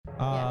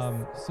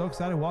So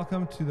excited.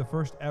 Welcome to the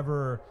first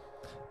ever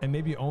and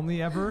maybe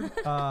only ever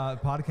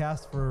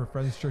podcast for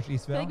Friends Church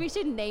Eastvale. I think we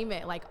should name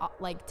it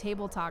like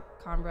Table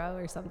Talk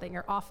Convo or something,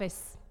 or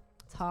Office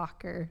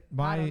Talk, or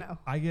I don't know.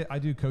 I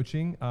do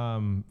coaching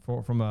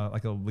from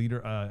a leader,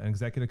 an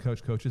executive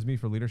coach coaches me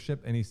for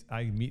leadership, and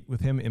I meet with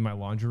him in my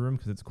laundry room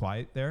because it's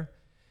quiet there.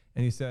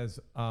 And he says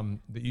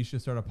that you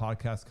should start a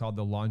podcast called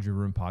the Laundry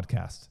Room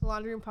Podcast. The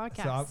Laundry Room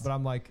Podcast. But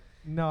I'm like,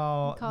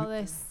 no, call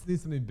this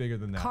need something bigger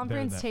than that.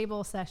 Conference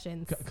table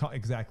sessions.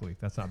 Exactly.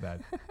 That's not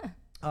bad.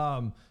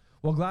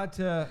 Well, glad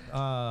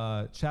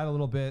to chat a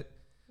little bit.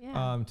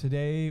 Yeah.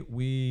 Today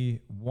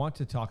we want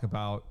to talk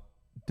about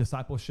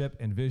discipleship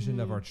and vision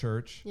of our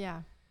church.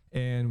 Yeah.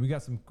 And we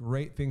got some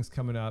great things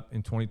coming up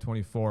in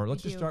 2024.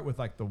 Let's just start with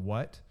like the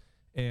what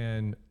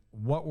and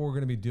what we're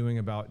going to be doing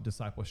about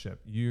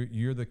discipleship.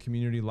 You're the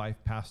community life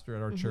pastor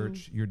at our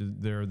church.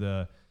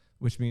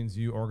 Which means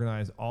you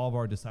organize all of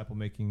our disciple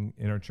making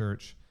in our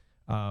church.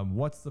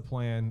 What's the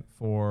plan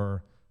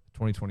for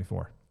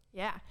 2024?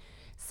 Yeah.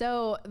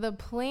 So the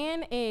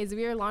plan is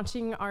we are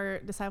launching our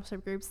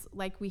discipleship groups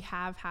like we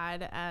have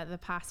had the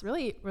past,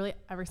 really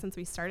ever since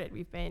we started.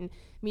 We've been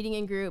meeting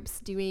in groups,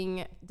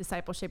 doing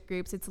discipleship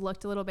groups. It's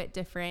looked a little bit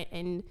different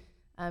in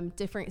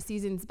different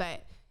seasons,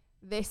 but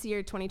this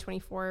year,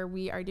 2024,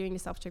 we are doing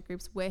discipleship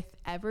groups with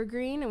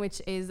Evergreen,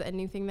 which is a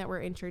new thing that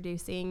we're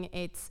introducing.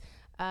 It's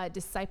a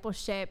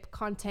discipleship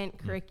content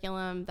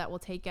curriculum that will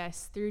take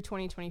us through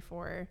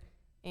 2024,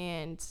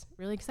 and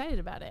really excited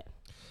about it.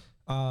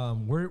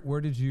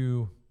 Where did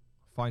you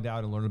find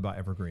out and learn about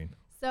Evergreen?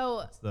 So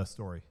that's the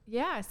story.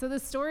 Yeah. So the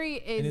story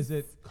is.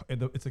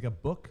 And it's like a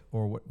book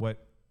or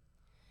what?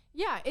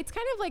 Yeah, it's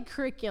kind of like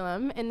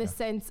curriculum in the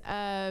sense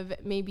of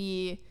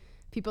maybe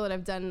people that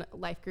have done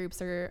life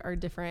groups or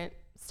different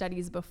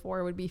studies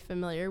before would be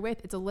familiar with.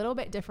 It's a little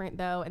bit different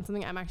though, and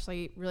something I'm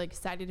actually really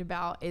excited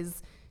about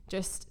is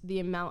just the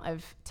amount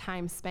of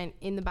time spent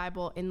in the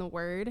Bible, in the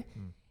Word.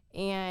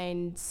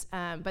 And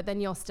but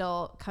then you'll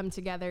still come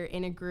together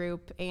in a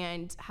group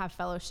and have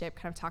fellowship,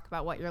 kind of talk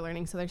about what you're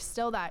learning. So there's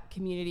still that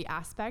community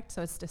aspect.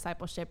 So it's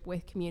discipleship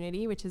with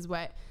community, which is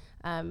what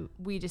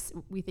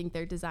we think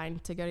they're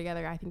designed to go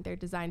together. I think they're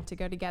designed to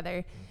go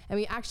together. And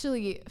we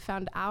actually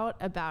found out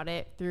about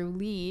it through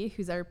Lee,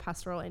 who's our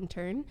pastoral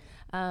intern.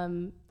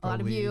 A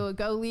lot of you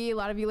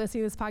listening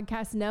to this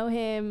podcast know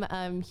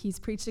him. He's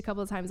preached a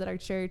couple of times at our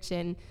church,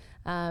 and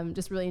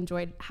just really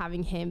enjoyed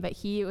having him. But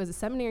he was a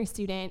seminary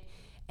student.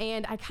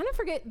 And I kind of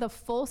forget the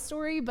full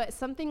story, but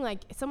something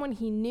like someone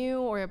he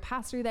knew or a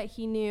pastor that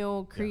he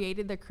knew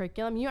created the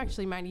curriculum. You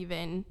actually might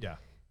even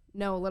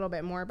know a little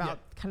bit more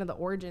about kind of the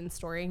origin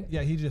story.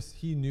 Yeah,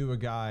 he knew a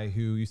guy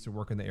who used to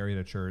work in the area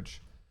at a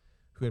church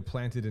who had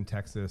planted in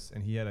Texas,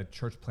 and he had a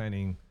church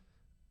planting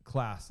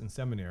class in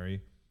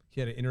seminary.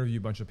 He had to interview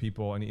a bunch of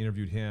people, and he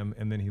interviewed him,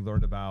 and then he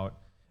learned about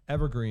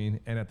Evergreen.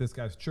 And at this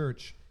guy's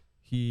church,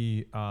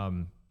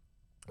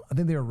 I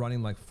think they were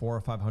running like 400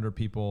 or 500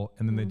 people,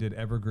 and then they did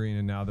Evergreen,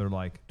 and now they're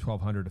like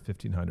 1,200 to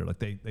 1,500. Like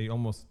they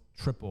almost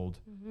tripled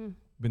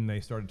when they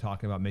started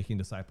talking about making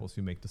disciples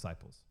who make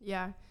disciples.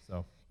 Yeah.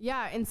 So.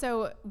 Yeah, and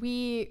so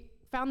we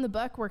found the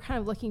book. We're kind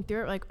of looking through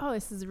it. We're like, oh,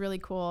 this is really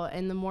cool.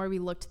 And the more we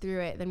looked through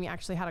it, then we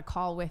actually had a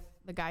call with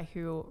the guy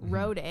who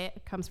wrote it.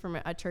 It comes from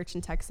a church in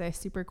Texas,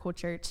 super cool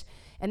church.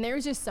 And there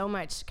was just so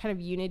much kind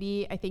of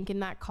unity, I think, in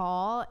that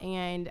call.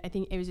 And I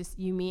think it was just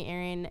you, me,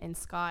 Aaron, and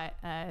Scott,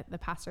 the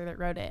pastor that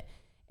wrote it.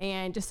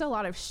 And just a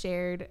lot of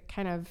shared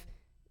kind of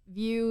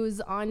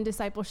views on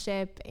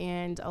discipleship,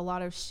 and a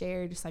lot of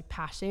shared just like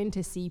passion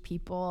to see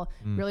people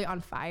really on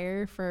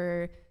fire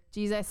for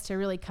Jesus, to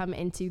really come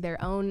into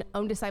their own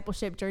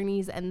discipleship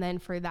journeys, and then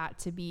for that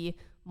to be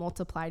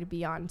multiplied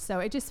beyond. So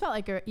it just felt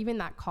like even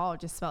that call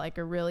just felt like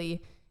a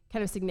really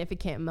kind of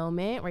significant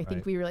moment where I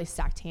think we really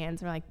stacked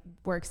hands. We're like,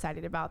 we're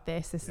excited about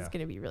this. This is going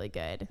to be really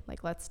good.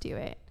 Like, let's do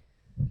it.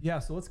 Yeah.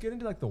 So let's get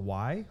into like the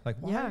why. Like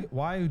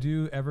why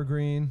do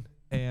Evergreen?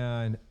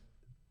 And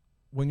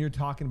when you're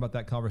talking about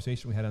that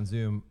conversation we had on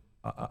Zoom,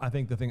 I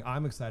think the thing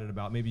I'm excited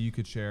about, maybe you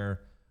could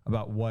share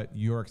about what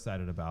you're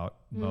excited about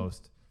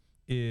most,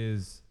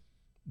 is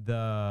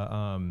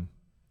the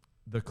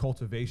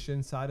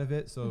cultivation side of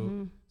it.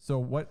 So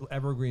what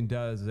Evergreen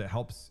does is it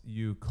helps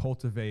you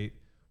cultivate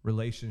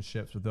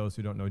relationships with those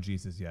who don't know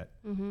Jesus yet.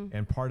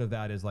 And part of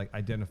that is like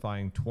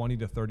identifying 20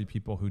 to 30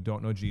 people who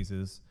don't know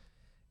Jesus,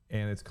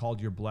 and it's called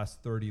your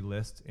Blessed 30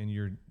 list, and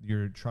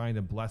you're trying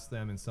to bless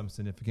them in some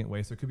significant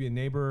way. So it could be a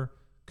neighbor,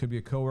 could be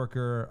a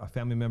coworker, a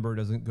family member who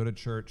doesn't go to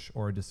church,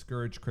 or a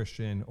discouraged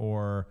Christian,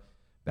 or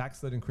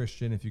backslidden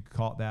Christian, if you could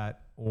call it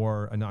that,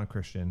 or a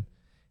non-Christian.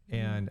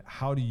 And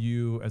how do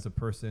you as a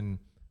person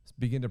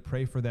begin to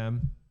pray for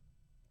them,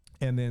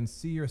 and then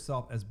see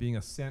yourself as being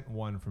a sent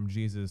one from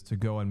Jesus to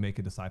go and make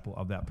a disciple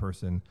of that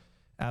person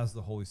as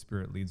the Holy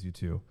Spirit leads you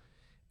to.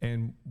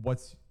 And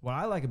what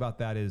I like about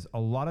that is a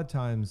lot of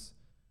times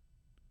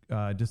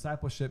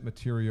discipleship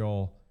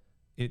material,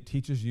 it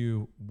teaches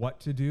you what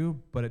to do,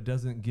 but it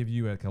doesn't give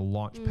you like a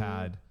launch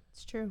pad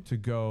It's true. to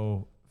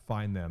go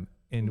find them.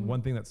 And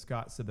one thing that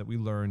Scott said that we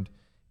learned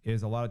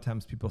is a lot of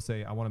times people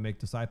say, I want to make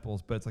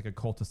disciples, but it's like a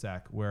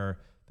cul-de-sac where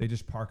they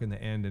just park in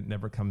the end and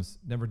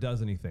never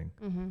does anything.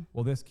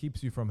 Well, this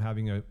keeps you from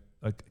having a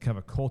kind of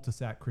a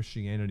cul-de-sac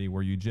Christianity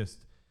where you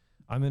just,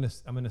 I'm going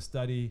to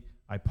study,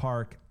 I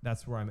park,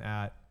 that's where I'm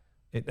at.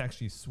 It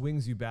actually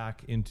swings you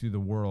back into the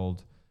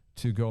world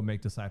to go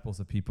make disciples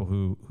of people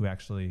who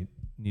actually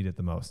need it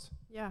the most.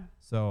 Yeah.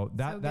 So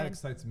that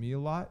excites me a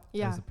lot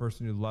as a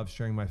person who loves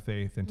sharing my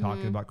faith and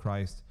talking about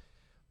Christ.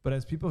 But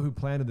as people who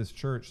planted this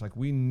church, like,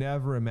 we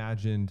never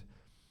imagined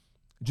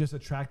just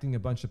attracting a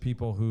bunch of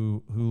people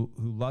who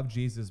love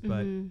Jesus,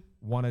 but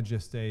want to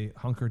just stay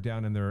hunkered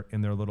down in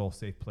their little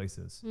safe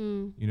places.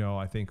 You know,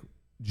 I think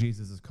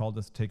Jesus has called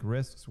us to take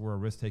risks. We're a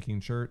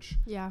risk-taking church.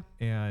 Yeah.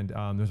 And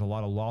there's a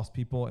lot of lost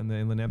people in the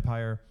Inland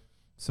Empire.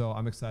 So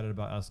I'm excited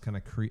about us kind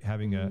of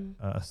having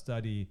a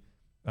study,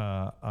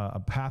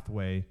 a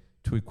pathway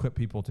to equip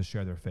people to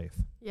share their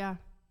faith. Yeah.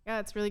 Yeah,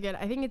 it's really good.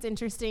 I think it's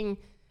interesting.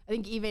 I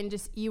think even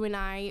just you and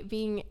I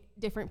being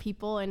different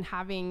people and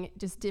having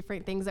just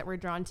different things that we're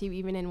drawn to,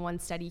 even in one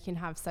study, can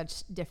have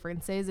such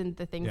differences in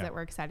the things that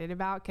we're excited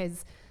about.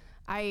 Cause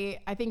I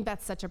think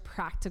that's such a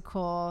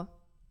practical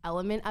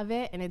element of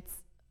it. And it's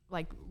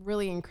like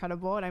really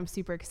incredible. And I'm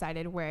super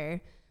excited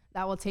where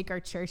that will take our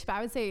church. But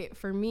I would say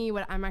for me,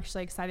 what I'm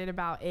actually excited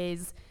about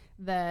is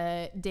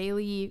the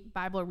daily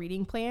Bible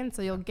reading plan.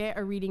 So you'll get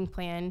a reading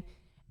plan,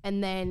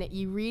 and then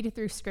you read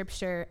through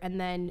scripture and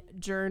then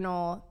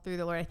journal through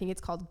the Lord. I think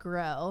it's called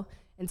Grow.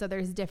 And so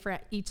there's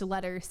each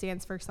letter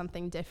stands for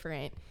something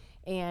different,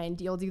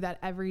 and you'll do that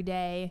every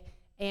day.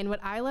 And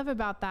what I love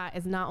about that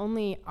is not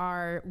only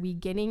are we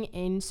getting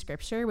in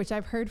scripture, which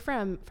I've heard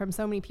from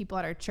so many people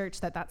at our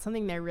church that's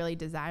something they're really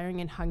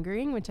desiring and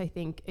hungering, which I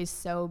think is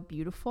so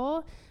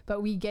beautiful,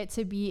 but we get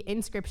to be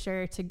in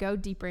scripture, to go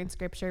deeper in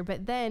scripture.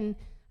 But then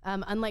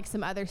unlike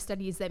some other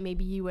studies that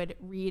maybe you would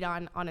read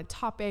on a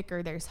topic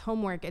or there's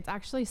homework, it's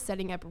actually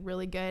setting up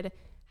really good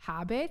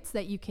habits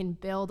that you can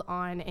build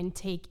on and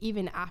take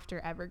even after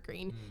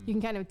Evergreen. You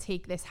can kind of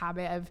take this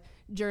habit of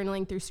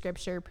journaling through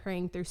scripture,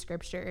 praying through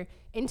scripture,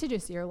 into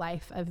just your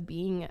life of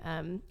being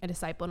a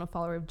disciple and a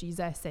follower of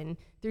Jesus. And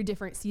through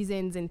different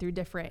seasons and through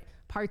different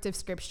parts of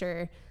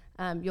scripture,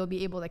 you'll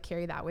be able to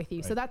carry that with you.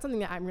 Right. So that's something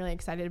that I'm really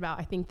excited about.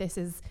 I think this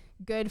is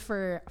good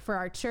for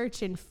our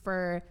church and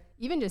for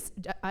even just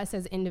us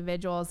as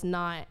individuals,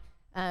 not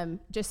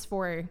just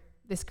for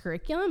this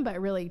curriculum,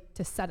 but really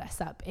to set us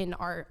up in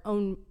our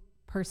own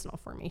personal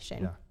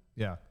formation.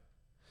 Yeah.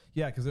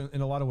 Because in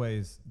a lot of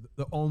ways,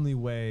 the only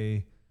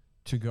way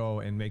to go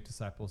and make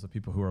disciples of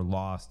people who are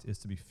lost is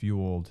to be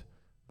fueled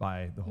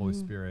by the Holy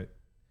Spirit.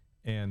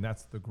 And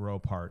that's the grow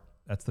part.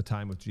 That's the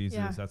time with Jesus.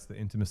 Yeah. That's the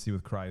intimacy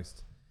with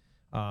Christ.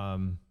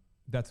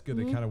 That's good.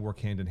 They kind of work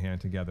hand in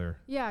hand together.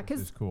 Yeah.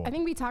 Cause cool. I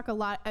think we talk a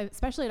lot,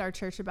 especially at our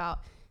church,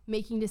 about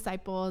making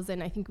disciples.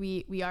 And I think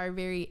we are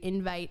very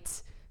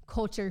invite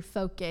culture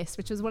focused,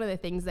 which was one of the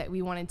things that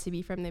we wanted to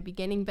be from the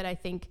beginning. But I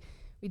think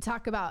we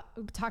talk about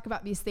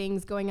these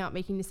things, going out,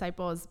 making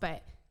disciples,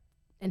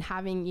 and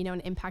having, an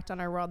impact on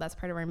our world. That's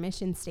part of our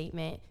mission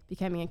statement,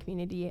 becoming a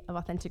community of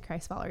authentic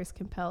Christ followers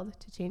compelled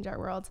to change our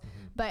world.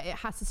 But it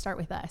has to start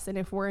with us. And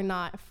if we're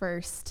not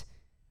first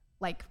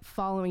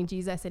following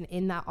Jesus and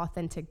in that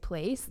authentic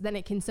place, then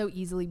it can so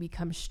easily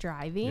become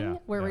striving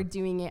where we're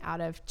doing it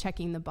out of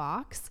checking the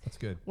box. That's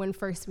good. When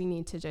first we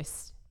need to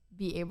just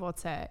be able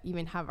to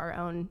even have our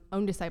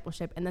own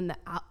discipleship, and then the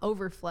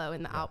overflow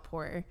and the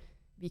outpour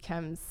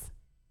becomes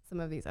some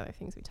of these other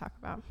things we talk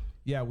about.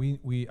 Yeah,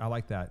 I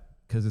like that,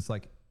 because it's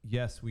like,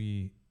 yes,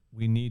 we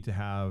need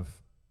to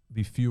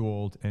be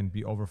fueled and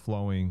be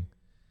overflowing.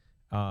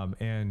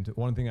 And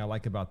one thing I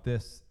like about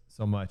this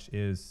so much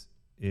is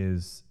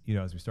as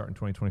we start in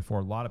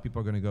 2024, a lot of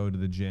people are going to go to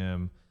the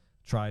gym,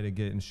 try to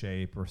get in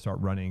shape or start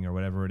running or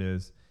whatever it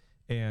is.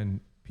 And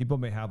people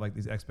may have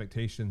these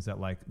expectations that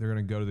they're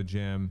going to go to the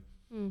gym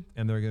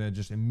and they're going to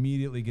just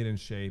immediately get in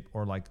shape,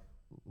 or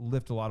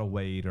lift a lot of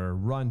weight, or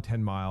run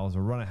 10 miles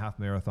or run a half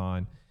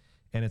marathon.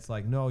 And it's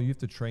no, you have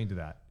to train to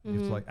that. You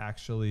have to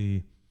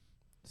actually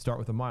start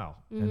with a mile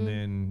and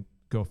then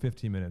go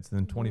 15 minutes and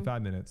then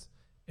 25 minutes.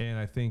 And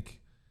I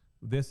think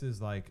this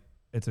is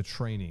it's a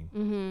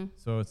training.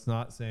 So it's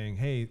not saying,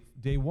 hey,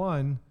 day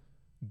one,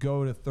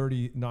 go to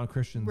 30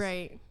 non-Christians.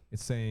 Right.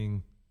 It's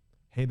saying,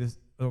 hey, this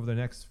over the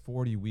next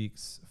 40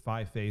 weeks,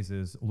 5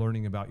 phases,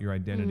 learning about your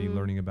identity,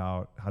 learning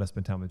about how to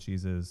spend time with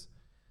Jesus.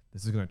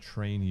 This is going to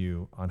train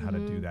you on how to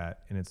do that.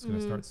 And it's going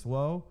to start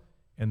slow.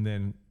 And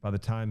then by the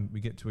time we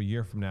get to a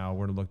year from now,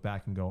 we're going to look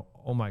back and go,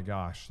 oh my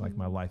gosh,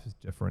 my life is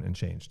different and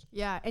changed.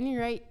 Yeah. And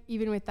you're right.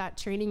 Even with that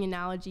training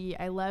analogy,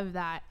 I love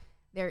that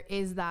there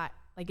is that,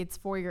 it's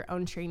for your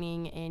own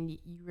training, and you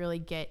really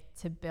get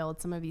to build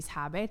some of these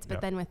habits.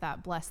 But then with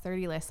that blessed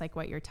 30 list, like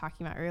what you were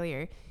talking about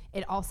earlier,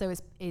 it also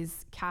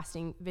is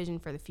casting vision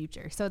for the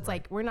future. So it's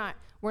we're not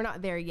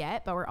there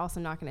yet, but we're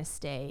also not going to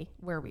stay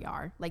where we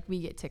are.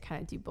 We get to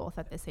kind of do both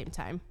at the same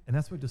time. And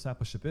that's what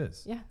discipleship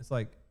is. Yeah. It's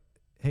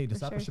hey,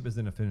 discipleship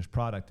isn't a finished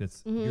product.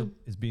 It's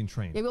is being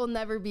trained. It will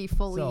never be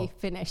fully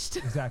finished.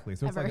 Exactly.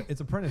 So it's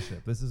it's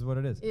apprenticeship. This is what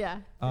it is. Yeah,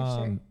 for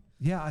sure.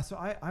 Yeah. So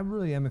I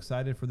really am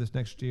excited for this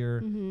next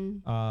year.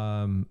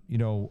 Mm-hmm. You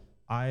know,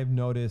 I've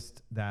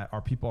noticed that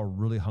our people are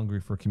really hungry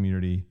for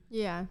community.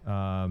 Yeah.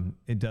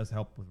 It does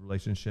help with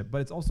relationship,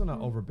 but it's also not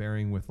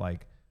overbearing with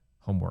like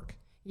homework.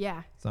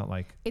 Yeah. It's not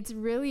like, it's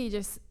really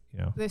just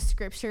the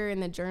scripture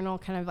and the journal,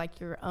 kind of like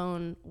your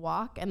own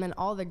walk. And then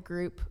all the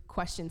group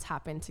questions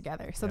happen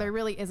together. So there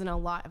really isn't a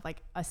lot of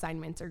like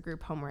assignments or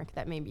group homework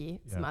that maybe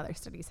some other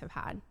studies have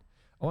had.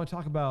 I want to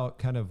talk about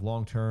kind of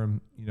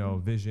long-term, you know,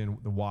 vision,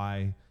 the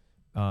why.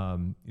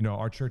 You know,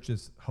 our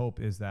church's hope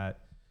is that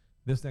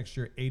this next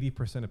year,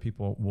 80% of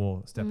people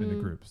will step into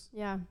groups.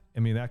 Yeah.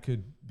 I mean, that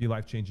could be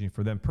life-changing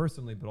for them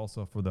personally, but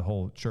also for the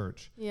whole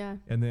church. Yeah.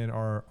 And then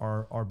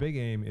our big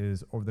aim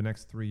is over the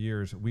next 3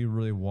 years, we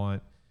really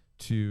want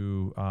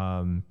to,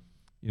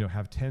 you know,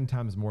 have 10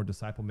 times more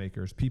disciple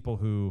makers, people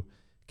who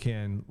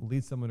can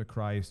lead someone to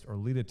Christ or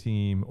lead a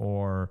team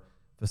or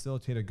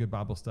facilitate a good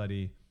Bible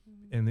study,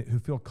 and who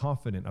feel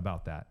confident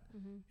about that.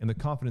 And the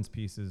confidence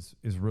piece is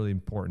really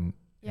important.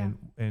 Yeah.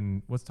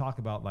 And let's talk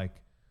about like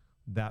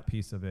that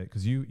piece of it,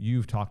 because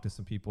you've talked to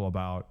some people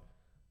about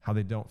how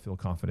they don't feel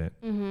confident.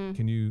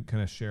 Can you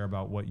kind of share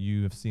about what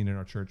you have seen in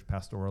our church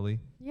pastorally?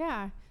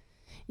 Yeah.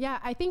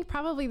 I think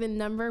probably the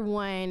number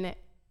one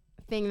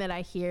thing that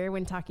I hear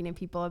when talking to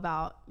people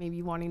about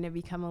maybe wanting to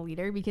become a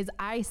leader, because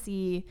I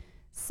see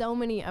so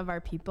many of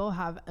our people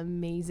have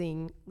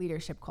amazing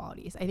leadership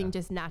qualities. I think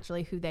just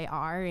naturally who they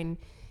are, and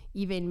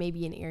even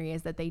maybe in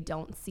areas that they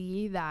don't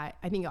see, that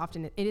I think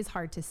often it is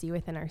hard to see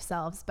within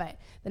ourselves. But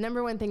the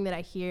number one thing that I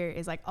hear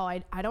is like, oh,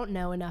 I don't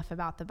know enough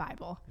about the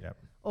Bible. Yep.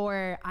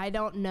 Or I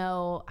don't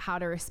know how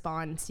to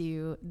respond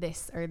to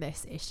this or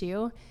this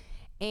issue.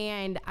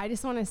 And I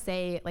just want to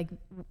say, like,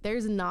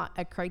 there's not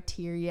a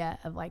criteria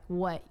of like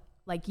what,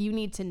 like you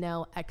need to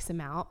know X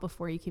amount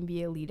before you can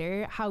be a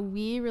leader. How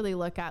we really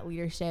look at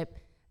leadership,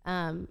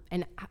 and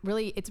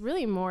really, it's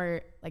really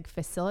more like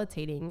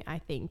facilitating, I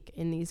think,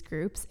 in these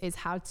groups, is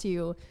how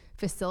to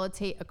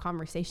facilitate a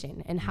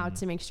conversation and how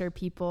to make sure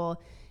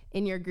people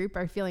in your group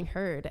are feeling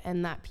heard,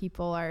 and that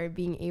people are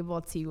being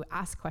able to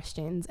ask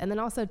questions, and then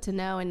also to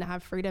know and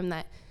have freedom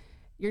that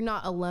you're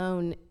not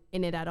alone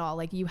in it at all.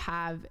 Like you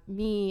have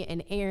me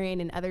and Aaron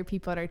and other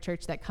people at our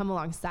church that come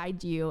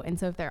alongside you. And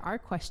so if there are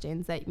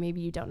questions that maybe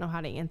you don't know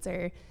how to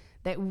answer,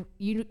 that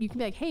you can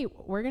be like, hey,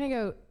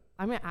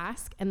 I'm going to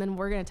ask, and then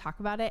we're going to talk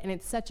about it. And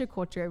it's such a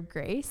culture of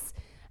grace.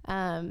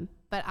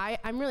 But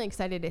I'm really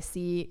excited to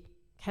see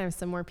kind of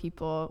some more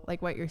people,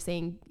 like what you're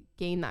saying,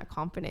 gain that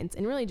confidence,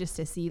 and really just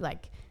to see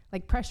like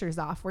pressure's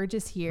off. We're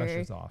just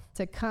here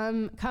to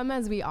come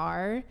as we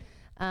are,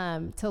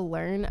 to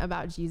learn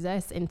about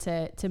Jesus and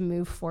to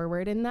move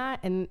forward in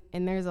that. And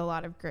there's a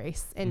lot of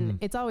grace, and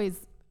it's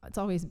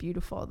always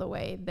beautiful the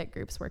way that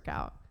groups work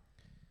out.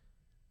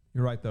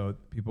 You're right though.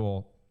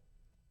 People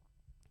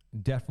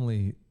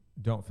definitely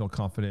don't feel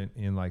confident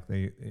in like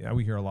we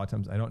hear a lot of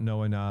times, I don't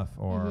know enough,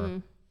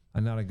 or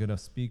I'm not a good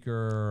enough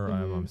speaker, or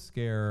I'm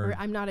scared, or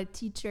I'm not a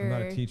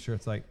teacher.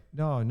 It's like,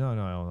 no.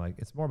 Like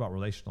it's more about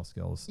relational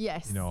skills,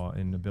 yes, you know,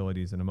 and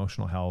abilities and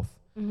emotional health.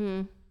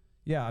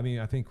 Yeah. I mean,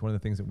 I think one of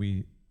the things that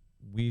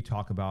we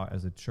talk about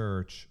as a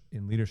church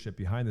in leadership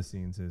behind the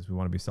scenes is we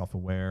want to be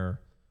self-aware.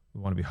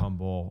 We want to be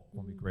humble. We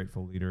want to be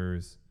grateful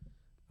leaders.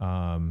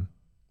 And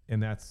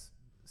that's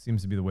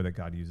seems to be the way that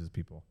God uses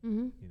people,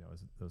 you know,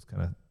 is those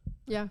kind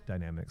of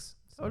dynamics.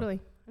 So totally.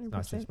 100%. It's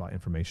not just about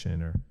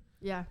information or,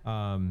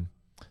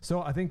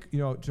 so I think, you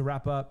know, to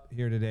wrap up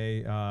here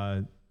today,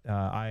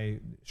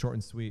 short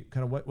and sweet,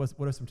 kind of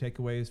what are some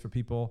takeaways for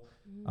people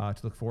to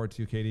look forward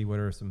to, Katie? What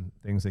are some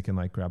things they can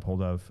like grab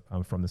hold of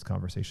from this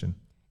conversation?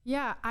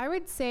 Yeah, I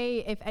would say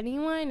if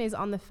anyone is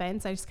on the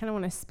fence, I just kind of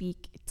want to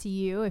speak to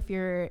you. If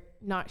you're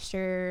not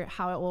sure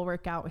how it will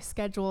work out with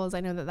schedules, I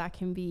know that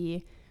can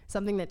be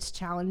something that's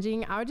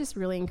challenging. I would just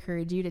really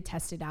encourage you to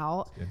test it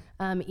out.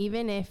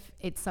 Even if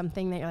it's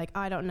something that you're like, oh,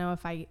 I don't know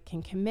if I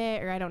can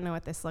commit, or I don't know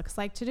what this looks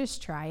like, to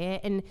just try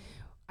it. And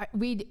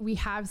we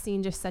have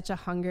seen just such a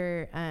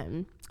hunger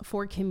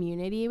for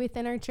community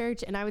within our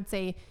church. And I would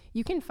say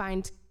you can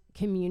find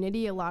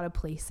community a lot of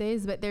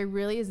places, but there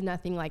really is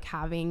nothing like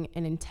having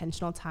an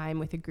intentional time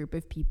with a group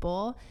of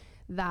people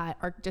that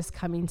are just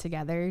coming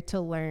together to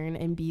learn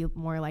and be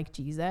more like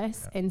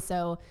Jesus. And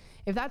so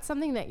if that's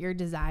something that you're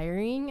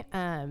desiring,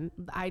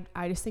 I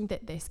just think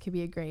that this could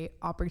be a great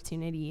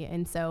opportunity.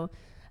 And so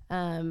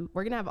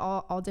we're going to have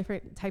all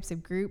different types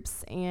of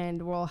groups,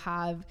 and we'll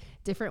have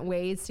different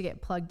ways to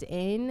get plugged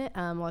in.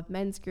 We'll have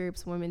men's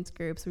groups, women's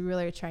groups. We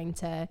really are trying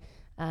to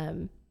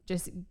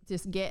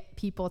just get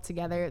people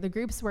together. The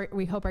groups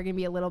we hope are going to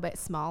be a little bit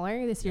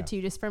smaller this year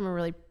too, just from a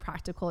really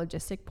practical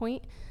logistic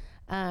point.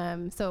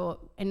 So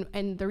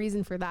the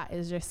reason for that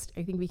is just,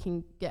 I think we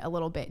can get a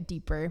little bit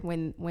deeper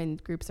when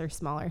groups are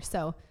smaller.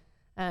 So,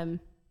 I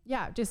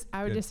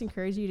would just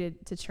encourage you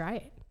to try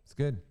it. It's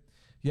good.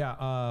 Yeah.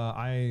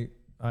 I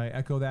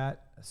echo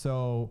that.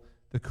 So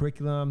the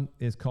curriculum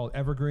is called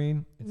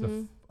Evergreen. It's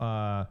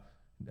a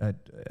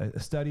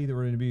study that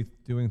we're going to be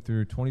doing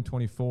through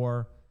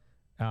 2024.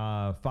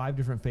 5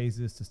 different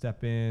phases to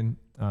step in.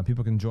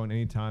 People can join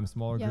anytime,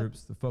 smaller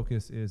groups. The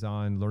focus is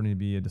on learning to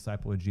be a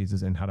disciple of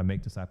Jesus and how to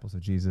make disciples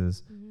of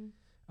Jesus.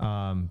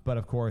 But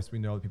of course, we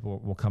know that people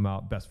will come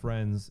out best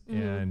friends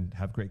and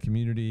have great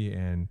community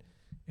and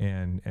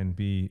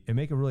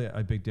make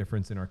a big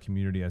difference in our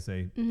community as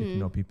they get to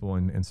know people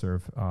and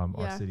serve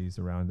our cities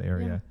around the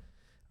area.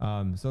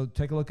 So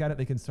take a look at it.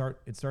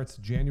 It starts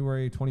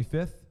January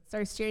 25th.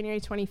 Starts January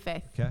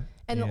 25th. Okay.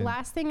 And the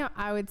last thing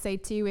I would say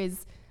too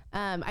is,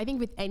 I think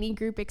with any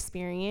group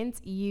experience,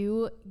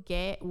 you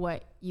get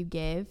what you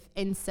give.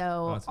 And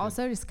so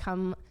also just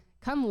come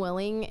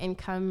willing and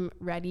come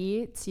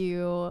ready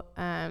to,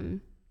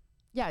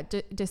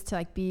 just to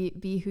like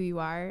be who you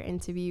are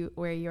and to be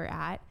where you're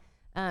at.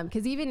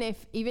 Cause even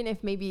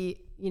if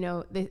maybe, you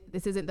know,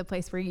 this isn't the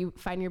place where you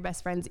find your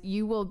best friends,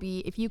 you will be,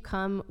 if you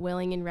come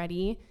willing and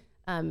ready,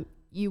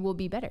 you will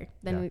be better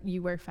than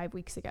you were 5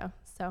 weeks ago.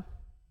 So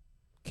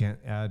can't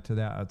add to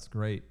that. That's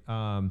great.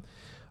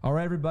 All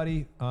right,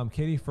 everybody.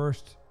 Katie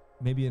first,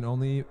 maybe and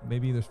only,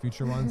 maybe there's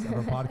future ones of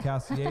our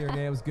podcast. Yay or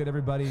nay. It was good,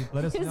 everybody.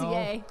 Let us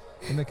know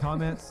in the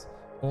comments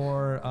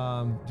or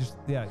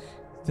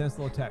send us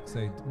a little text.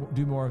 Say,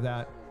 do more of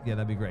that. Yeah,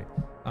 that'd be great.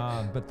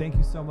 But thank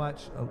you so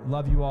much.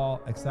 Love you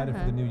all. Excited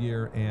for the new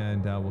year,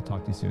 and we'll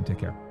talk to you soon. Take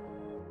care.